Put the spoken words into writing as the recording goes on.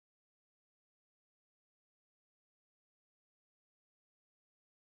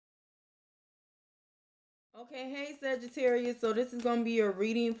Okay, hey Sagittarius. So this is going to be a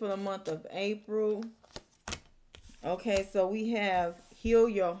reading for the month of April. Okay, so we have heal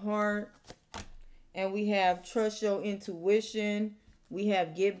your heart, and we have trust your intuition. We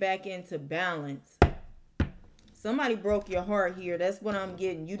have get back into balance. Somebody broke your heart here. That's what I'm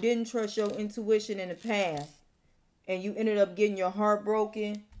getting. You didn't trust your intuition in the past, and you ended up getting your heart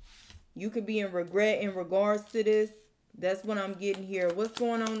broken. You could be in regret in regards to this. That's what I'm getting here. What's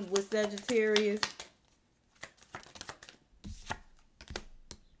going on with Sagittarius?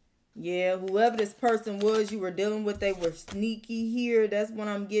 Yeah, whoever this person was you were dealing with, they were sneaky here. That's what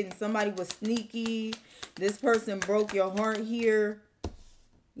I'm getting. Somebody was sneaky. This person broke your heart here.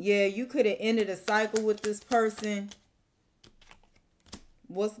 Yeah, you could have ended a cycle with this person.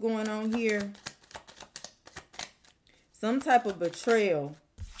 What's going on here? Some type of betrayal.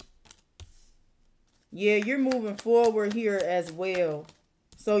 Yeah, you're moving forward here as well.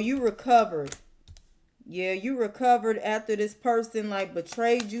 So you recovered. Yeah, you recovered after this person like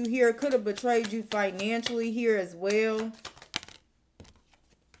betrayed you here. Could have betrayed you financially here as well.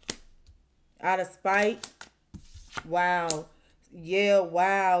 Out of spite. Wow. Yeah,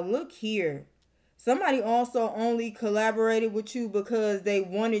 wow. Look here. Somebody also only collaborated with you because they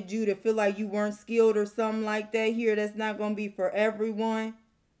wanted you to feel like you weren't skilled or something like that here. That's not going to be for everyone.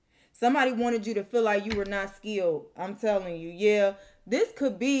 Somebody wanted you to feel like you were not skilled. I'm telling you, yeah. This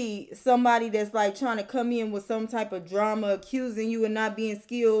could be somebody that's like trying to come in with some type of drama, accusing you of not being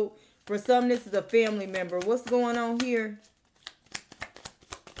skilled. For some, this is a family member. What's going on here?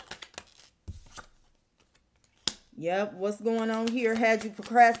 Yep, what's going on here? Had you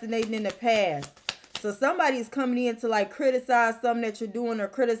procrastinating in the past. So somebody's coming in to like criticize something that you're doing or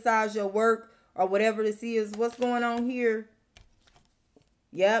criticize your work or whatever this is. What's going on here?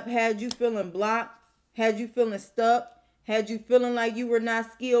 Yep, had you feeling blocked, had you feeling stuck, had you feeling like you were not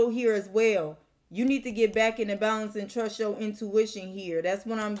skilled here as well. You need to get back into balance and trust your intuition here. That's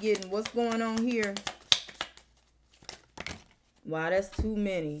what I'm getting. What's going on here? Wow, that's too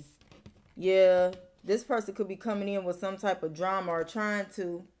many. Yeah, this person could be coming in with some type of drama or trying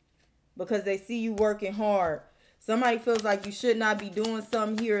to, because they see you working hard. Somebody feels like you should not be doing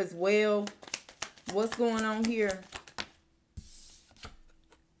something here as well. What's going on here?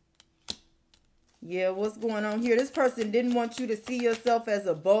 Yeah, what's going on here? This person didn't want you to see yourself as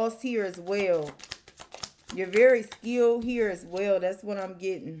a boss here as well. You're very skilled here as well. That's what I'm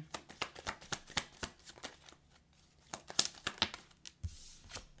getting.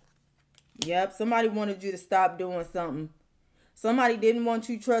 Yep, somebody wanted you to stop doing something. Somebody didn't want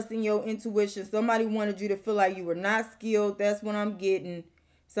you trusting your intuition. Somebody wanted you to feel like you were not skilled. That's what I'm getting.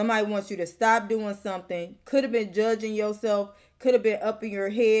 Somebody wants you to stop doing something. Could have been judging yourself. Could have been up in your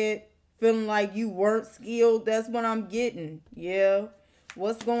head, feeling like you weren't skilled. That's what I'm getting. Yeah.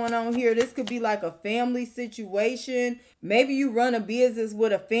 What's going on here? This could be like a family situation. Maybe you run a business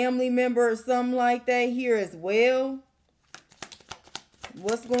with a family member or something like that here as well.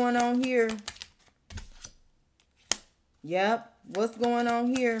 What's going on here? Yep. What's going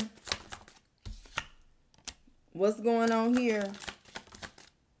on here? What's going on here?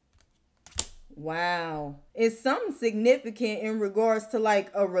 Wow. It's something significant in regards to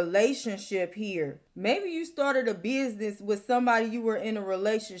like a relationship here. Maybe you started a business with somebody you were in a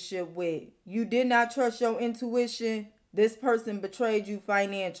relationship with. You did not trust your intuition. This person betrayed you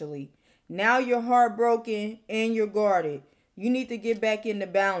financially. Now you're heartbroken and you're guarded. You need to get back into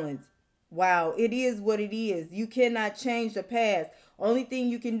balance. Wow, it is what it is. You cannot change the past. Only thing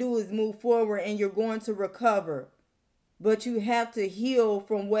you can do is move forward and you're going to recover. But you have to heal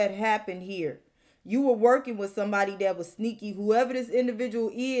from what happened here. You were working with somebody that was sneaky. Whoever this individual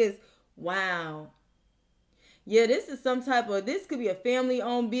is, wow. Yeah, this is some type of, this could be a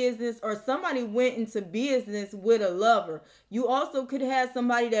family-owned business or somebody went into business with a lover. You also could have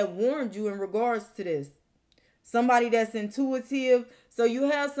somebody that warned you in regards to this. Somebody that's intuitive. So you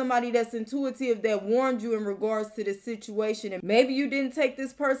have somebody that's intuitive that warned you in regards to this situation. And maybe you didn't take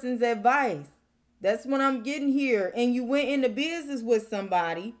this person's advice. That's what I'm getting here. And you went into business with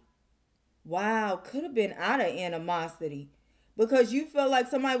somebody. Wow, could have been out of animosity. Because you felt like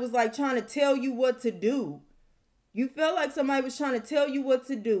somebody was like trying to tell you what to do. You felt like somebody was trying to tell you what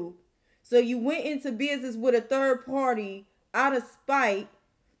to do. So you went into business with a third party out of spite.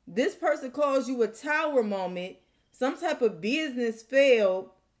 This person caused you a tower moment. Some type of business failed.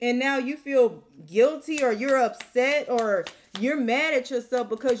 And now you feel guilty or you're upset or you're mad at yourself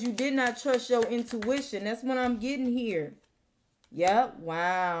because you did not trust your intuition. That's what I'm getting here. Yep.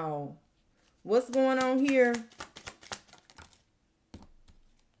 Wow. What's going on here?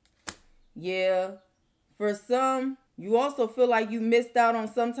 Yeah. For some, You also feel like you missed out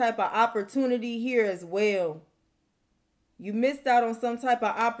on some type of opportunity here as well. You missed out on some type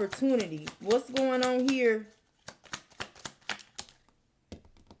of opportunity. What's going on here?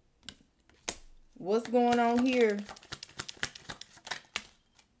 What's going on here?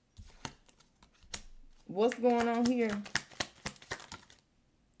 What's going on here?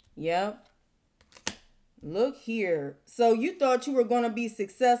 Yep. Look here. So you thought you were going to be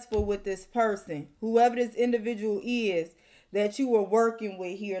successful with this person, whoever this individual is that you were working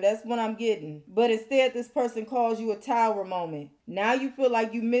with here. That's what I'm getting. But instead, this person calls you a tower moment. Now you feel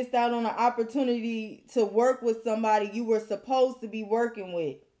like you missed out on an opportunity to work with somebody you were supposed to be working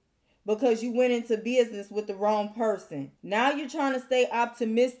with, because you went into business with the wrong person. Now you're trying to stay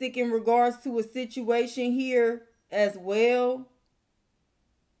optimistic in regards to a situation here as well.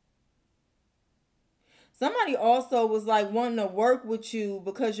 Somebody also was like wanting to work with you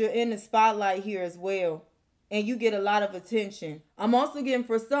because you're in the spotlight here as well. And you get a lot of attention. I'm also getting,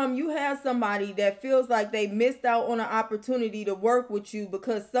 for some, you have somebody that feels like they missed out on an opportunity to work with you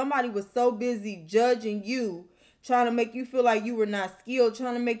because somebody was so busy judging you, trying to make you feel like you were not skilled,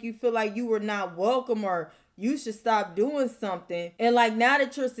 trying to make you feel like you were not welcome, or you should stop doing something. And like, now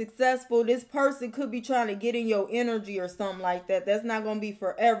that you're successful, this person could be trying to get in your energy or something like that. That's not going to be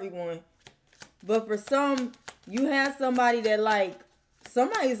for everyone. But for some, you have somebody that like,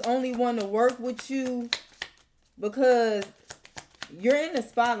 somebody's only want to work with you because you're in the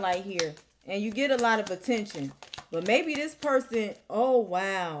spotlight here and you get a lot of attention. But maybe this person, oh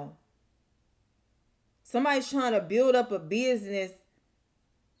wow, somebody's trying to build up a business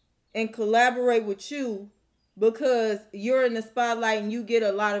and collaborate with you because you're in the spotlight and you get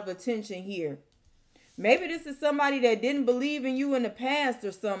a lot of attention here. Maybe this is somebody that didn't believe in you in the past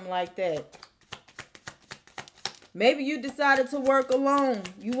or something like that. Maybe you decided to work alone.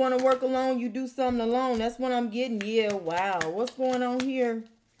 You want to work alone. You do something alone. That's what I'm getting. Yeah, wow. What's going on here?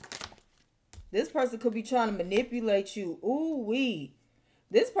 This person could be trying to manipulate you. Ooh, wee.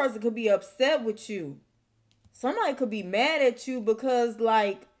 This person could be upset with you. Somebody could be mad at you because,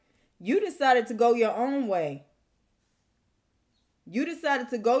 like, you decided to go your own way. You decided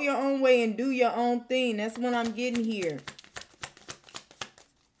to go your own way and do your own thing. That's what I'm getting here.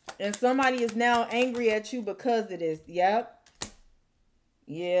 And somebody is now angry at you because of this. Yep.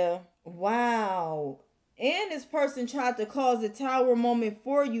 Yeah. Wow. And this person tried to cause a tower moment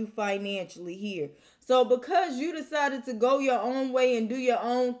for you financially here. So because you decided to go your own way and do your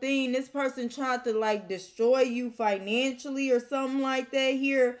own thing, this person tried to like destroy you financially or something like that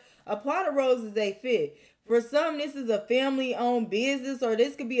here. Apply the roses they fit. For some, this is a family-owned business, or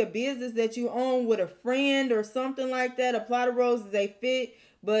this could be a business that you own with a friend or something like that. Apply the roses they fit.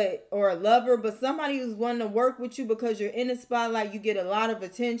 Or a lover, but somebody who's wanting to work with you because you're in the spotlight, you get a lot of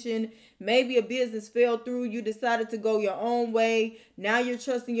attention. Maybe a business fell through, you decided to go your own way. Now you're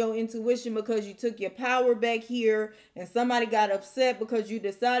trusting your intuition because you took your power back here, and somebody got upset because you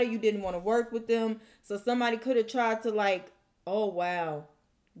decided you didn't want to work with them. So somebody could have tried to like, oh wow,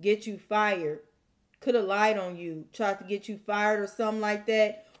 get you fired. Could have lied on you, tried to get you fired or something like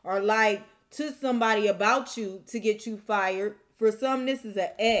that, or lied to somebody about you to get you fired. For some, this is an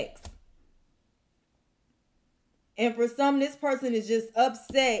ex. And for some, this person is just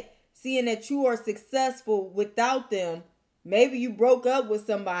upset seeing that you are successful without them. Maybe you broke up with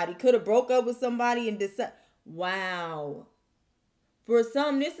somebody. Could have broke up with somebody and decided. Wow. For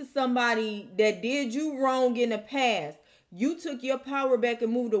some, this is somebody that did you wrong in the past. You took your power back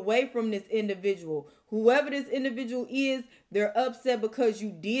and moved away from this individual. Whoever this individual is, they're upset because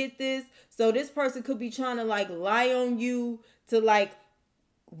you did this. So this person could be trying to like lie on you to like,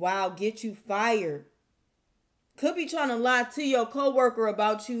 wow, get you fired. Could be trying to lie to your coworker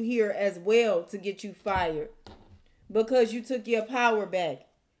about you here as well to get you fired because you took your power back.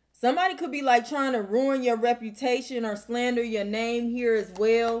 Somebody could be like trying to ruin your reputation or slander your name here as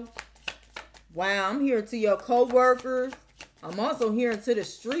well. Wow, I'm hearing to your coworkers. I'm also hearing to the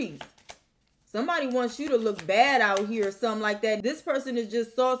streets. Somebody wants you to look bad out here or something like that. This person is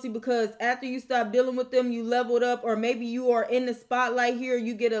just salty because after you stop dealing with them, you leveled up, or maybe you are in the spotlight here.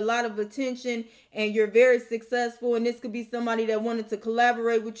 You get a lot of attention and you're very successful. And this could be somebody that wanted to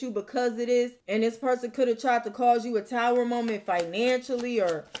collaborate with you because of this. And this person could have tried to cause you a tower moment financially,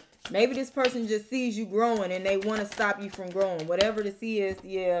 or maybe this person just sees you growing and they want to stop you from growing. Whatever this is,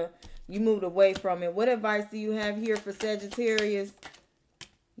 yeah, you moved away from it. What advice do you have here for Sagittarius?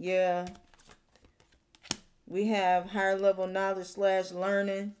 Yeah. We have higher level knowledge /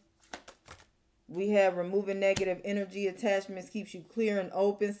 learning. We have removing negative energy attachments keeps you clear and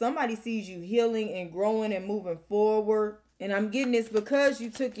open. Somebody sees you healing and growing and moving forward. And I'm getting this because you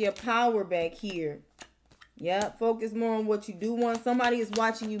took your power back here. Yeah, focus more on what you do want. Somebody is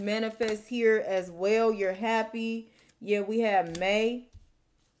watching you manifest here as well. You're happy. Yeah, we have May.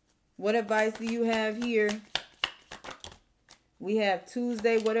 What advice do you have here? We have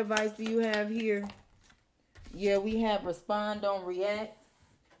Tuesday. What advice do you have here? Yeah, we have respond, don't react.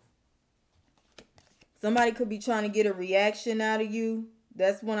 Somebody could be trying to get a reaction out of you.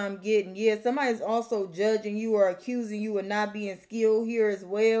 That's what I'm getting. Yeah, somebody's also judging you or accusing you of not being skilled here as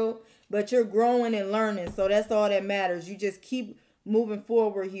well. But you're growing and learning. So that's all that matters. You just keep moving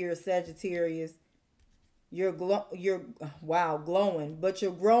forward here, Sagittarius. You're glowing. But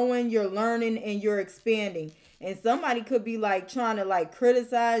you're growing, you're learning, and you're expanding. And somebody could be like trying to like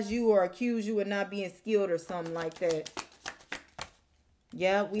criticize you or accuse you of not being skilled or something like that.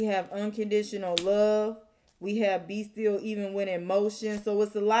 Yeah, we have unconditional love. We have be still even when in motion. So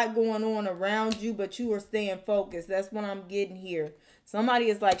it's a lot going on around you, but you are staying focused. That's what I'm getting here. Somebody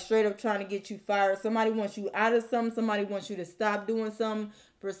is like straight up trying to get you fired. Somebody wants you out of something. Somebody wants you to stop doing something.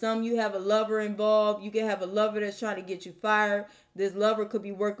 For some, you have a lover involved. You can have a lover that's trying to get you fired. This lover could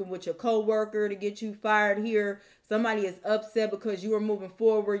be working with your coworker to get you fired here. Somebody is upset because you are moving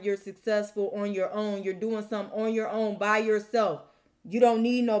forward. You're successful on your own. You're doing something on your own by yourself. You don't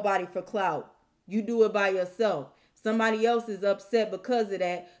need nobody for clout. You do it by yourself. Somebody else is upset because of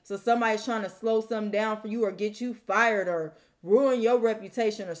that. So somebody's trying to slow something down for you or get you fired or ruin your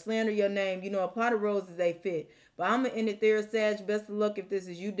reputation or slander your name. You know, a pot of roses, they fit. But I'm going to end it there, Sag. Best of luck if this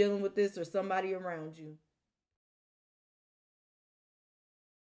is you dealing with this or somebody around you.